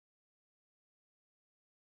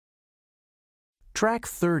Track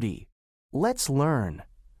 30. Let's learn.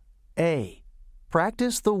 A.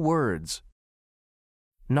 Practice the words.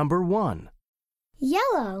 Number 1.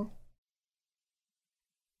 Yellow.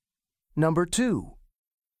 Number 2.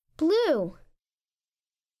 Blue.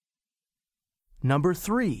 Number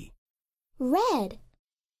 3. Red.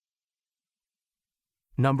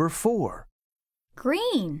 Number 4.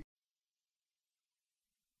 Green.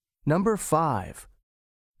 Number 5.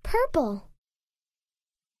 Purple.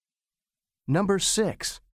 Number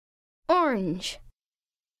 6. Orange.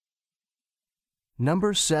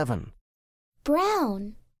 Number 7.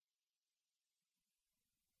 Brown.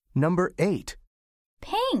 Number 8.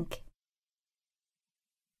 Pink.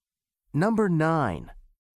 Number 9.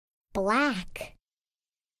 Black.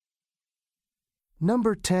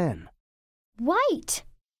 Number 10. White.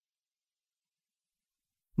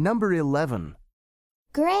 Number 11.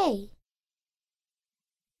 Gray.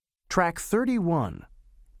 Track 31.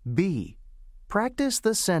 B. Practice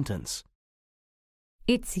the sentence.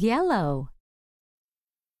 It's yellow.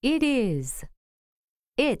 It is.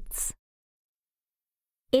 It's.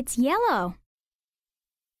 It's yellow.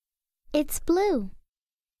 It's blue.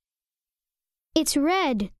 It's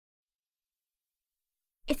red.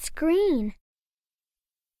 It's green.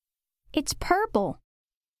 It's purple.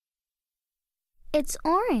 It's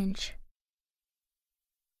orange.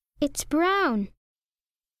 It's brown.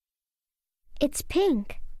 It's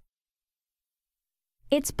pink.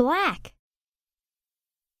 It's black.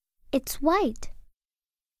 It's white.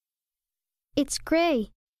 It's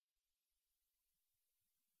gray.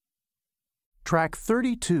 Track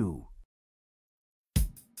 32.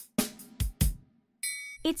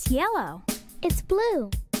 It's yellow. It's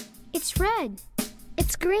blue. It's red.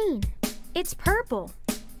 It's green. It's purple.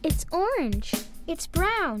 It's orange. It's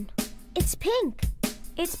brown. It's pink.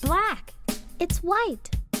 It's black. It's white.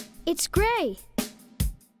 It's gray.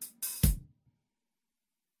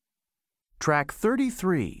 Track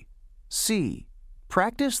 33. C.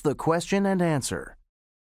 Practice the question and answer.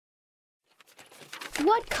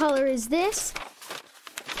 What color is this?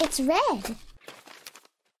 It's red.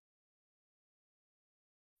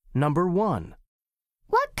 Number 1.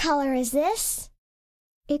 What color is this?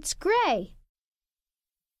 It's gray.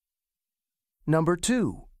 Number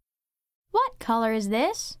 2. What color is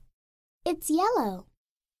this? It's yellow.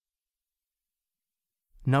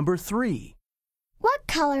 Number 3. What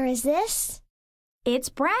color is this? It's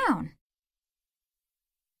brown.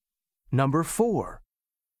 Number 4.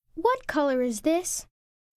 What color is this?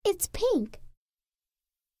 It's pink.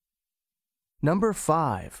 Number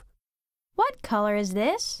 5. What color is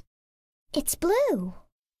this? It's blue.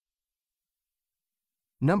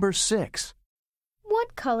 Number 6.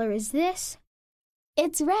 What color is this?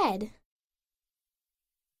 It's red.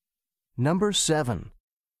 Number 7.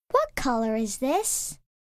 What color is this?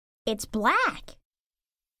 It's black.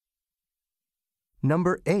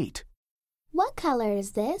 Number 8. What color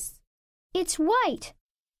is this? It's white.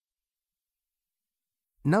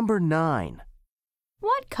 Number 9.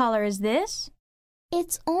 What color is this?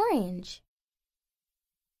 It's orange.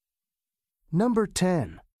 Number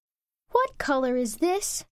 10. What color is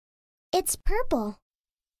this? It's purple.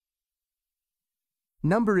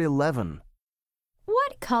 Number 11.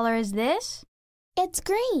 What color is this? It's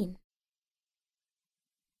green.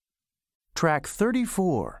 Track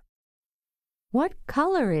 34. What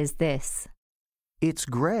color is this? It's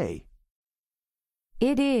gray.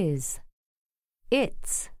 It is.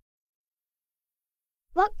 It's.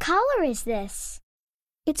 What color is this?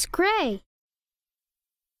 It's gray.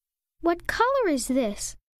 What color is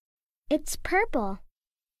this? It's purple.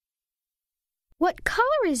 What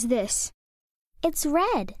color is this? It's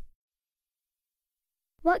red.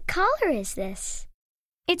 What color is this?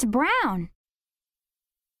 It's brown.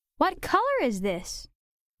 What color is this?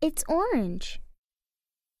 It's orange.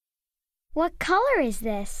 What color is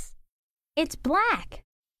this? It's black.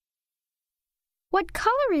 What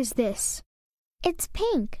color is this? It's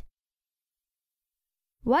pink.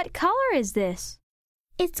 What color is this?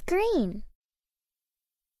 It's green.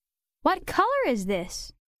 What color is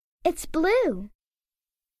this? It's blue.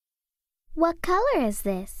 What color is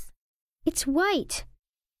this? It's white.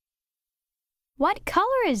 What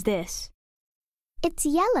color is this? It's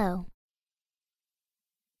yellow.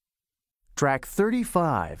 Track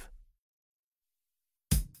 35.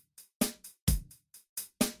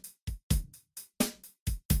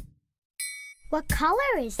 What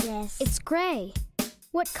color is this? It's gray.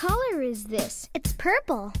 What color is this? It's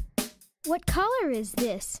purple. What color is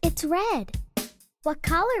this? It's red. What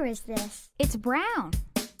color is this? It's brown.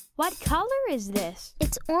 What color is this?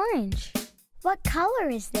 It's orange. What color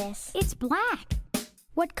is this? It's black.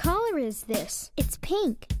 What color is this? It's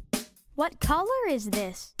pink. What color is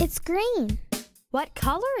this? It's green. What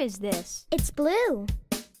color is this? It's blue.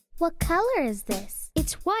 What color is this?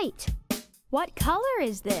 It's white. What color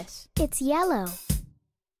is this? It's yellow.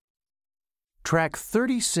 Track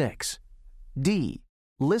 36. D.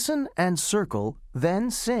 Listen and circle,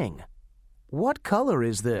 then sing. What color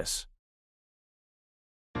is this?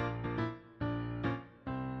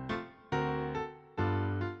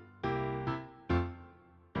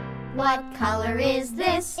 What color is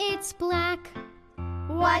this? It's black.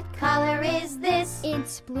 What color is this?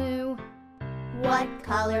 It's blue. What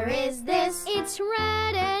color is this? It's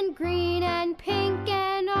red and green and pink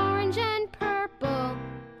and orange and purple.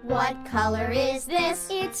 What color is this?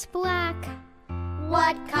 It's black.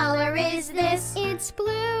 What color is this? It's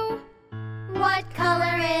blue. What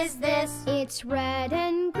color is this? It's red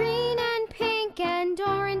and green and pink and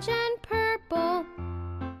orange and purple.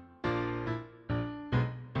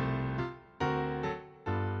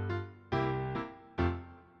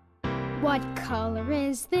 What color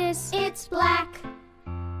is this? It's black.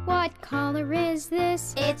 What color is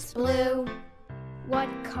this? It's blue. What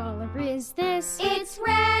color is this? It's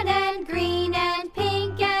red and green and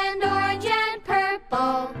pink and orange and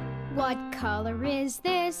purple. What color is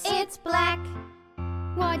this? It's black.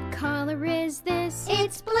 What color is this?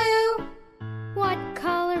 It's blue. What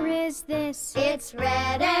color is this? It's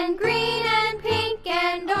red and green and pink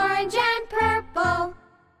and orange and purple.